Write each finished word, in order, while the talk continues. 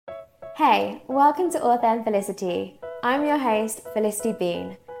Hey, welcome to Author Felicity. I'm your host, Felicity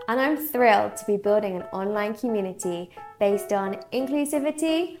Bean, and I'm thrilled to be building an online community based on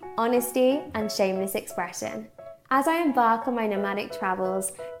inclusivity, honesty, and shameless expression. As I embark on my nomadic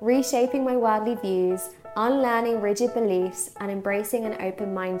travels, reshaping my worldly views, unlearning rigid beliefs, and embracing an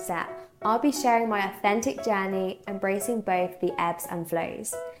open mindset, I'll be sharing my authentic journey, embracing both the ebbs and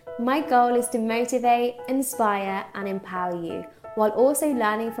flows. My goal is to motivate, inspire, and empower you, while also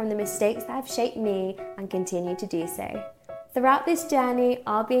learning from the mistakes that have shaped me and continue to do so. Throughout this journey,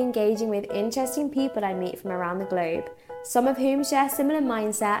 I'll be engaging with interesting people I meet from around the globe, some of whom share similar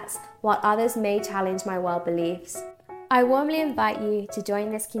mindsets, while others may challenge my world beliefs. I warmly invite you to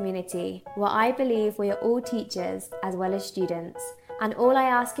join this community, where I believe we are all teachers as well as students, and all I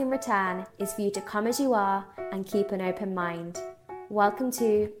ask in return is for you to come as you are and keep an open mind. Welcome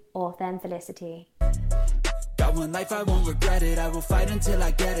to Author Felicity. Got one life, I won't regret it. I will fight until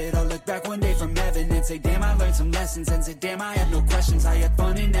I get it. I'll look back one day from heaven and say, damn, I learned some lessons. And say, damn, I had no questions. I had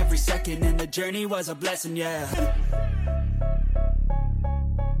fun in every second, and the journey was a blessing, yeah.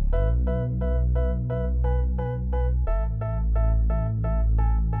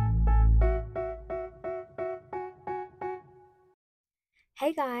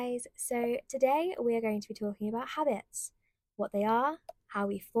 Hey guys, so today we are going to be talking about habits, what they are, how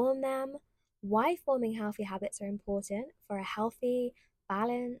we form them, why forming healthy habits are important for a healthy,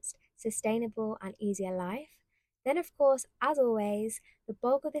 balanced, sustainable, and easier life. Then, of course, as always, the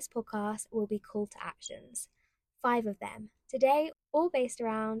bulk of this podcast will be call to actions. 5 of them today, all based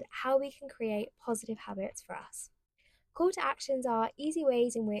around how we can create positive habits for us. Call to actions are easy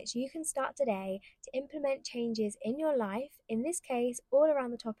ways in which you can start today to implement changes in your life, in this case, all around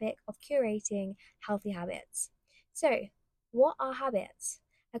the topic of curating healthy habits. So, what are habits?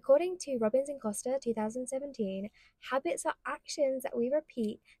 According to Robbins and Costa 2017, habits are actions that we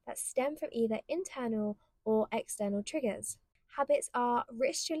repeat that stem from either internal or external triggers. Habits are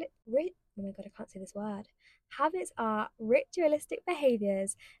Habits are ritualistic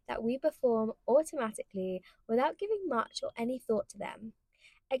behaviors that we perform automatically without giving much or any thought to them.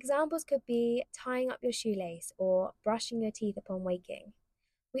 Examples could be tying up your shoelace or brushing your teeth upon waking.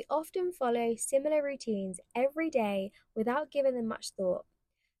 We often follow similar routines every day without giving them much thought.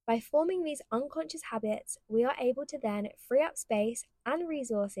 By forming these unconscious habits, we are able to then free up space and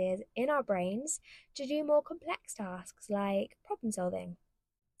resources in our brains to do more complex tasks like problem solving.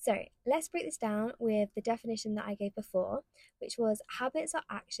 So let's break this down with the definition that I gave before, which was habits are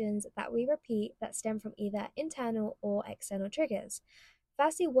actions that we repeat that stem from either internal or external triggers.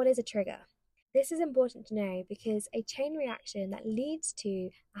 Firstly, what is a trigger? This is important to know because a chain reaction that leads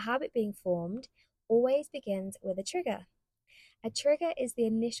to a habit being formed always begins with a trigger. A trigger is the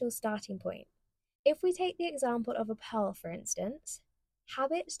initial starting point. If we take the example of a pearl, for instance,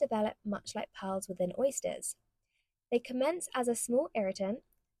 habits develop much like pearls within oysters. They commence as a small irritant,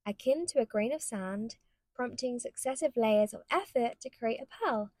 akin to a grain of sand, prompting successive layers of effort to create a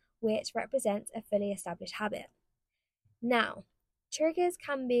pearl, which represents a fully established habit. Now, triggers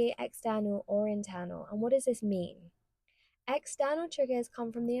can be external or internal, and what does this mean? External triggers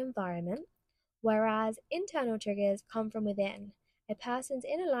come from the environment, whereas internal triggers come from within, a person's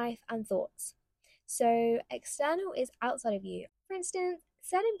inner life and thoughts. So, external is outside of you. For instance,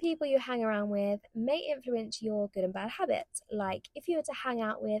 certain people you hang around with may influence your good and bad habits, like if you were to hang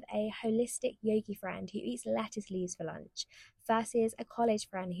out with a holistic yogi friend who eats lettuce leaves for lunch versus a college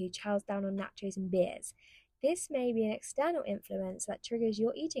friend who chows down on nachos and beers. This may be an external influence that triggers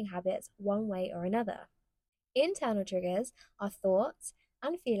your eating habits one way or another. Internal triggers are thoughts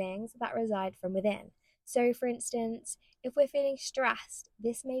and feelings that reside from within. So, for instance, if we're feeling stressed,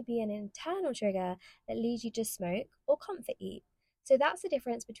 this may be an internal trigger that leads you to smoke or comfort eat. So that's the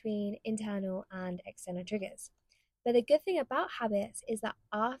difference between internal and external triggers. But the good thing about habits is that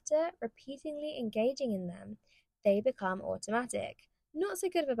after repeatedly engaging in them, they become automatic. Not so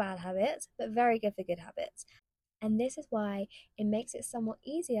good for bad habits, but very good for good habits. And this is why it makes it somewhat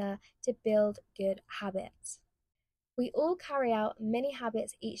easier to build good habits. We all carry out many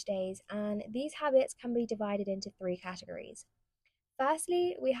habits each day, and these habits can be divided into 3 categories.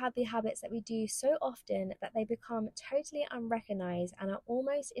 Firstly, we have the habits that we do so often that they become totally unrecognized and are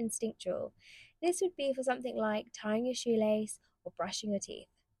almost instinctual. This would be for something like tying your shoelace or brushing your teeth.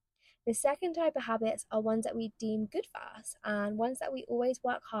 The second type of habits are ones that we deem good for us and ones that we always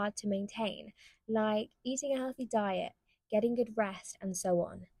work hard to maintain, like eating a healthy diet, getting good rest, and so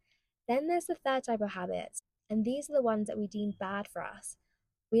on. Then there's the third type of habits, and these are the ones that we deem bad for us.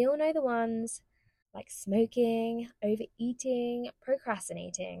 We all know the ones like smoking, overeating,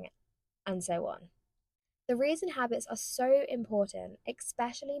 procrastinating, and so on. The reason habits are so important,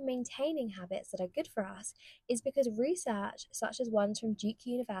 especially maintaining habits that are good for us, is because research, such as ones from Duke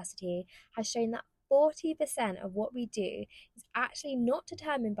University, has shown that 40% of what we do is actually not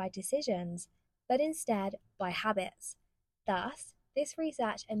determined by decisions, but instead by habits. Thus, this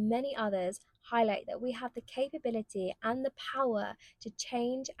research and many others highlight that we have the capability and the power to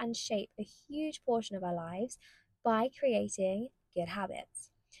change and shape a huge portion of our lives by creating good habits.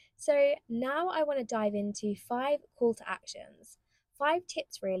 So now I want to dive into 5 call to actions, 5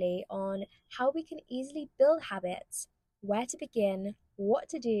 tips really on how we can easily build habits, where to begin, what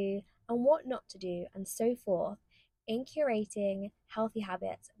to do, and what not to do, and so forth, in curating healthy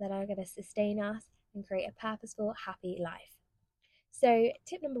habits that are going to sustain us and create a purposeful, happy life. So,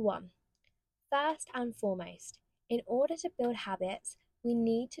 tip number 1, first and foremost, in order to build habits, we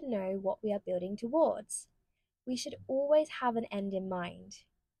need to know what we are building towards. We should always have an end in mind.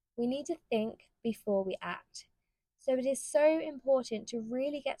 We need to think before we act. So it is so important to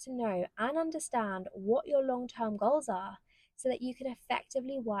really get to know and understand what your long-term goals are so that you can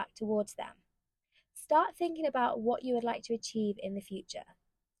effectively work towards them. Start thinking about what you would like to achieve in the future.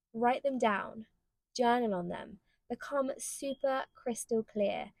 Write them down, journal on them, become super crystal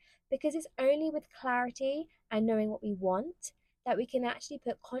clear, because it's only with clarity and knowing what we want that we can actually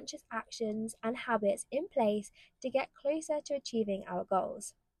put conscious actions and habits in place to get closer to achieving our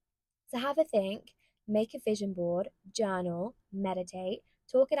goals. So have a think, make a vision board, journal, meditate,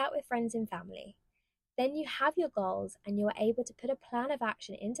 talk it out with friends and family. Then you have your goals and you are able to put a plan of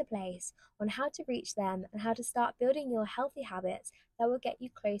action into place on how to reach them and how to start building your healthy habits that will get you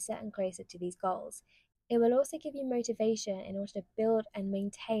closer and closer to these goals. It will also give you motivation in order to build and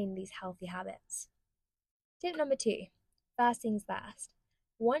maintain these healthy habits. Tip number 2, first things first.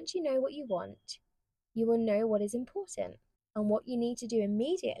 Once you know what you want, you will know what is important and what you need to do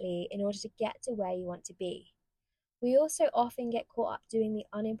immediately in order to get to where you want to be. We also often get caught up doing the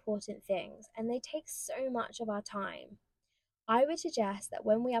unimportant things, and they take so much of our time. I would suggest that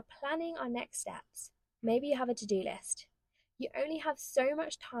when we are planning our next steps, maybe you have a to-do list. You only have so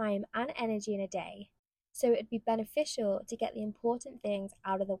much time and energy in a day, so it'd be beneficial to get the important things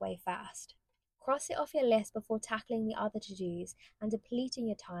out of the way first. Cross it off your list before tackling the other to-dos and depleting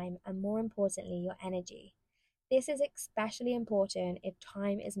your time and, more importantly, your energy. This is especially important if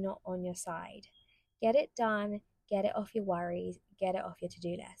time is not on your side. Get it done, get it off your worries, get it off your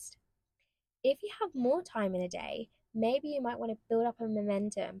to-do list. If you have more time in a day, maybe you might want to build up a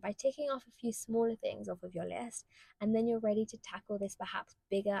momentum by ticking off a few smaller things off of your list, and then you're ready to tackle this perhaps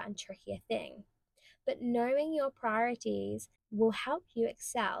bigger and trickier thing. But knowing your priorities will help you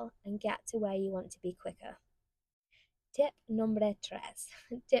excel and get to where you want to be quicker. Tip number 3.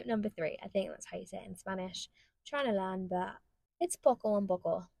 Tip number 3, I think that's how you say it in Spanish. Trying to learn, but it's poco and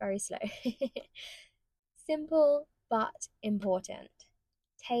poco, very slow. Simple but important.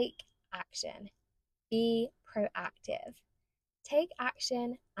 Take action. Be proactive. Take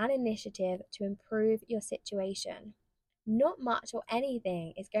action and initiative to improve your situation. Not much or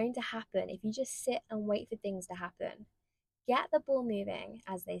anything is going to happen if you just sit and wait for things to happen. Get the ball moving,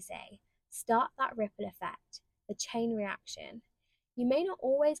 as they say. Start that ripple effect, the chain reaction. You may not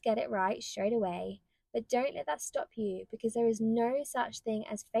always get it right straight away, but don't let that stop you, because there is no such thing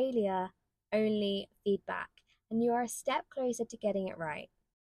as failure, only feedback, and you are a step closer to getting it right.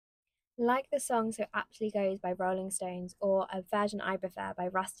 Like the song So Aptly Goes by Rolling Stones, or a version I prefer by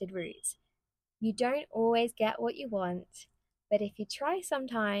Rusted Roots, you don't always get what you want, but if you try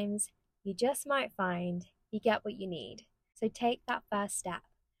sometimes, you just might find you get what you need. So take that first step.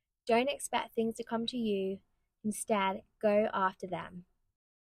 Don't expect things to come to you. Instead, go after them.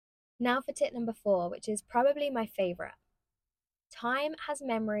 Now for tip number 4, which is probably my favorite. Time has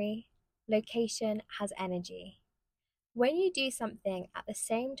memory, location has energy. When you do something at the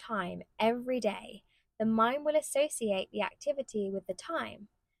same time every day, the mind will associate the activity with the time.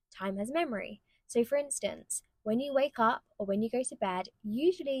 Time has memory. So for instance, when you wake up or when you go to bed,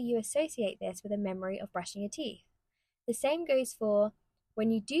 usually you associate this with a memory of brushing your teeth. The same goes for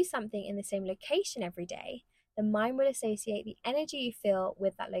when you do something in the same location every day, the mind will associate the energy you feel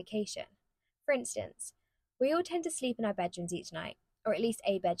with that location. For instance, we all tend to sleep in our bedrooms each night, or at least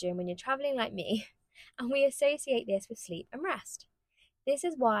a bedroom when you're traveling like me, and we associate this with sleep and rest. This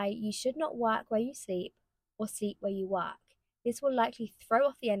is why you should not work where you sleep or sleep where you work. This will likely throw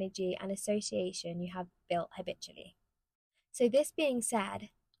off the energy and association you have built habitually. So this being said,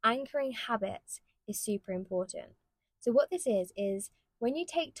 anchoring habits is super important. So what this is when you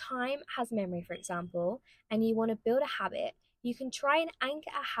take time has memory, for example, and you want to build a habit, you can try and anchor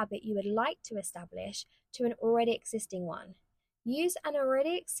a habit you would like to establish to an already existing one. Use an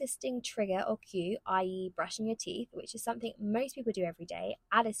already existing trigger or cue, i.e., brushing your teeth, which is something most people do every day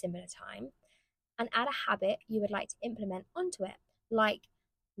at a similar time, and add a habit you would like to implement onto it. Like,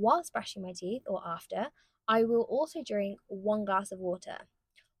 whilst brushing my teeth or after, I will also drink 1 glass of water.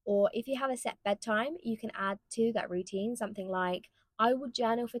 Or if you have a set bedtime, you can add to that routine something like, I will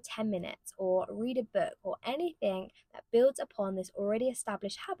journal for 10 minutes or read a book or anything that builds upon this already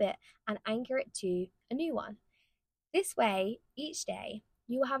established habit and anchor it to a new one. This way, each day,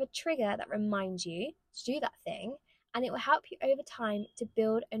 you will have a trigger that reminds you to do that thing, and it will help you over time to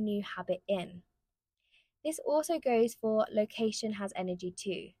build a new habit in. This also goes for location has energy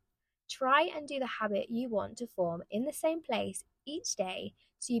too. Try and do the habit you want to form in the same place each day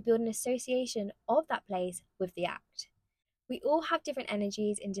so you build an association of that place with the act. We all have different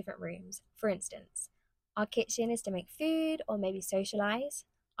energies in different rooms. For instance, our kitchen is to make food or maybe socialize,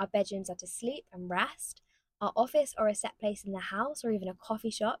 our bedrooms are to sleep and rest, our office or a set place in the house or even a coffee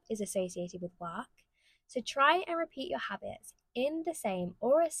shop is associated with work. So try and repeat your habits in the same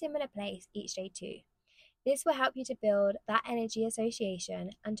or a similar place each day too. This will help you to build that energy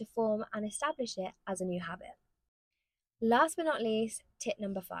association and to form and establish it as a new habit. Last but not least, tip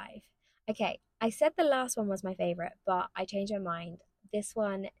number 5. Okay, I said the last one was my favorite, but I changed my mind. This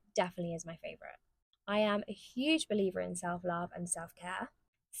one definitely is my favorite. I am a huge believer in self-love and self-care,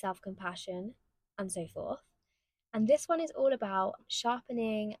 self-compassion, and so forth. And this one is all about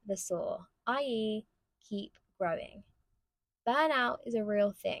sharpening the saw, i.e., keep growing. Burnout is a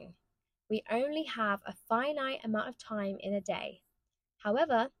real thing. We only have a finite amount of time in a day.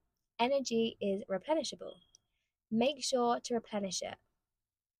 However, energy is replenishable. Make sure to replenish it.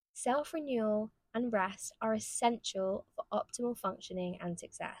 Self-renewal and rest are essential for optimal functioning and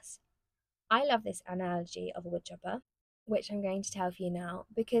success. I love this analogy of a woodchopper, which I'm going to tell for you now,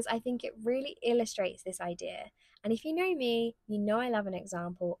 because I think it really illustrates this idea. And if you know me, you know I love an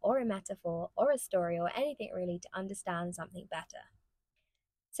example or a metaphor or a story or anything really to understand something better.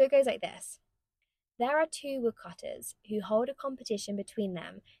 So it goes like this. There are 2 woodcutters who hold a competition between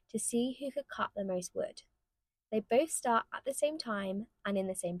them to see who could cut the most wood. They both start at the same time and in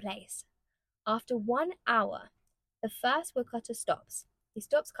the same place. After 1 hour, the first woodcutter stops. He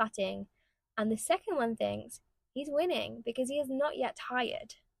stops cutting, and the second one thinks he's winning because he is not yet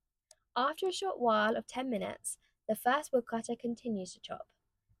tired. After a short while of 10 minutes, the first woodcutter continues to chop.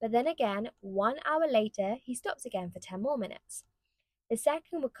 But then again, 1 hour later, he stops again for 10 more minutes. The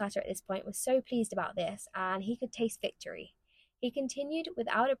second woodcutter at this point was so pleased about this, and he could taste victory. He continued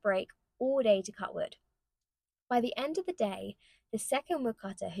without a break all day to cut wood. By the end of the day, the second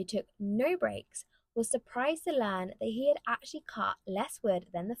woodcutter, who took no breaks, was surprised to learn that he had actually cut less wood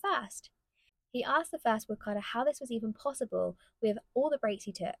than the first. He asked the first woodcutter how this was even possible with all the breaks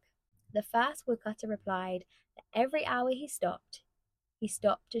he took. The first woodcutter replied that every hour he stopped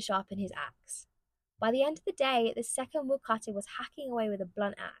to sharpen his axe. By the end of the day, the second woodcutter was hacking away with a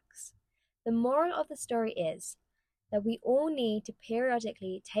blunt axe. The moral of the story is that we all need to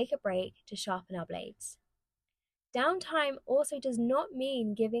periodically take a break to sharpen our blades. Downtime also does not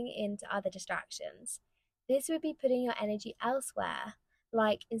mean giving in to other distractions. This would be putting your energy elsewhere,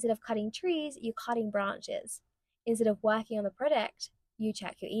 like instead of cutting trees, you're cutting branches. Instead of working on the project, you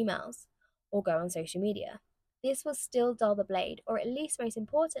check your emails or go on social media. This will still dull the blade, or at least most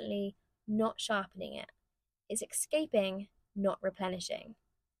importantly, not sharpening it. It's escaping, not replenishing.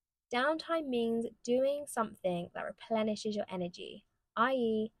 Downtime means doing something that replenishes your energy,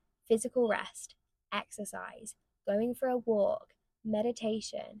 i.e., physical rest, exercise, going for a walk,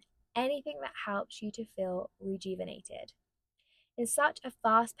 meditation, anything that helps you to feel rejuvenated. In such a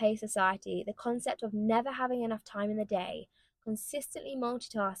fast-paced society, the concept of never having enough time in the day, consistently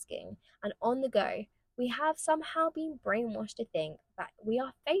multitasking, and on the go, we have somehow been brainwashed to think that we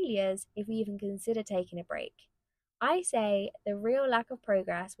are failures if we even consider taking a break. I say the real lack of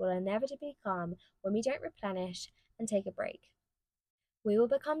progress will inevitably come when we don't replenish and take a break. We will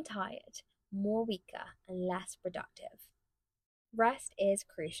become tired, more weaker, and less productive. Rest is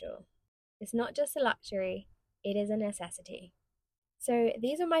crucial. It's not just a luxury, it is a necessity. So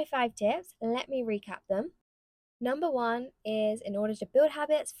these are my 5 tips. Let me recap them. Number 1 is, in order to build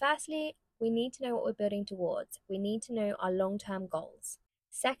habits, firstly, we need to know what we're building towards. We need to know our long-term goals.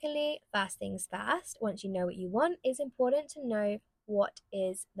 Secondly, first things first, once you know what you want, it's important to know what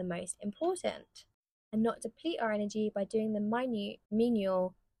is the most important and not deplete our energy by doing the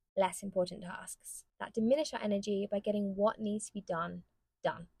menial, less important tasks that diminish our energy by getting what needs to be done.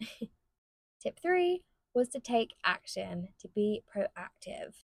 Tip 3 was to take action, to be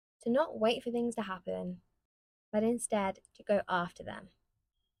proactive, to not wait for things to happen, but instead to go after them.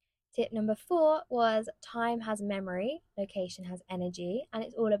 Tip number 4 was time has memory, location has energy, and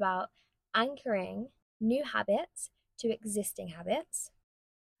it's all about anchoring new habits to existing habits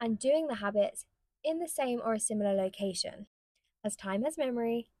and doing the habits in the same or a similar location, as time has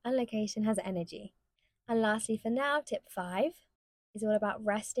memory and location has energy. And lastly, for now, tip 5 is all about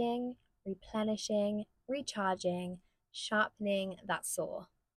resting, replenishing, recharging, sharpening that saw.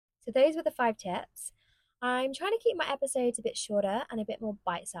 So those were the 5 tips. I'm trying to keep my episodes a bit shorter and a bit more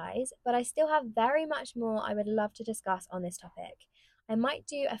bite-sized, but I still have very much more I would love to discuss on this topic. I might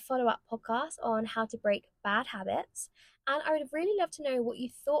do a follow-up podcast on how to break bad habits, and I would really love to know what you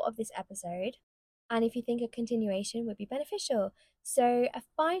thought of this episode and if you think a continuation would be beneficial. So a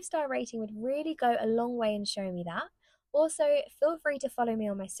 5-star rating would really go a long way in showing me that. Also, feel free to follow me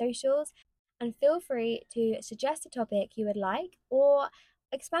on my socials and feel free to suggest a topic you would like or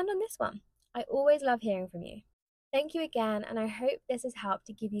expand on this one. I always love hearing from you. Thank you again, and I hope this has helped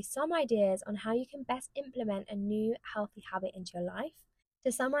to give you some ideas on how you can best implement a new healthy habit into your life.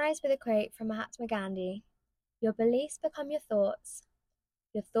 To summarize with a quote from Mahatma Gandhi, your beliefs become your thoughts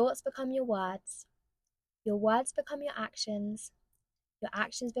become your words become your actions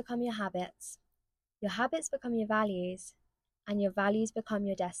become your habits become your values, and your values become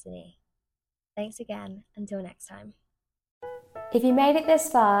your destiny. Thanks again, until next time. If you made it this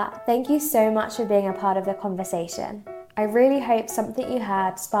far, thank you so much for being a part of the conversation. I really hope something you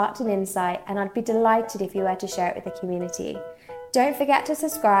heard sparked an insight, and I'd be delighted if you were to share it with the community. Don't forget to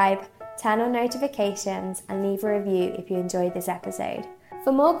subscribe, turn on notifications, and leave a review if you enjoyed this episode.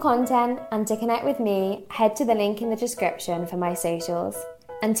 For more content and to connect with me, head to the link in the description for my socials.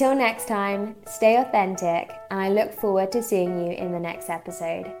 Until next time, stay authentic, and I look forward to seeing you in the next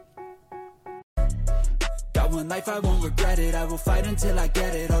episode. One life, I won't regret it. I will fight until I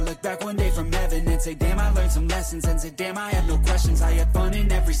get it. I'll look back one day from heaven and say, damn, I learned some lessons. And say, damn, I had no questions. I had fun in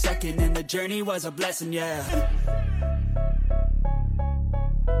every second, and the journey was a blessing, yeah.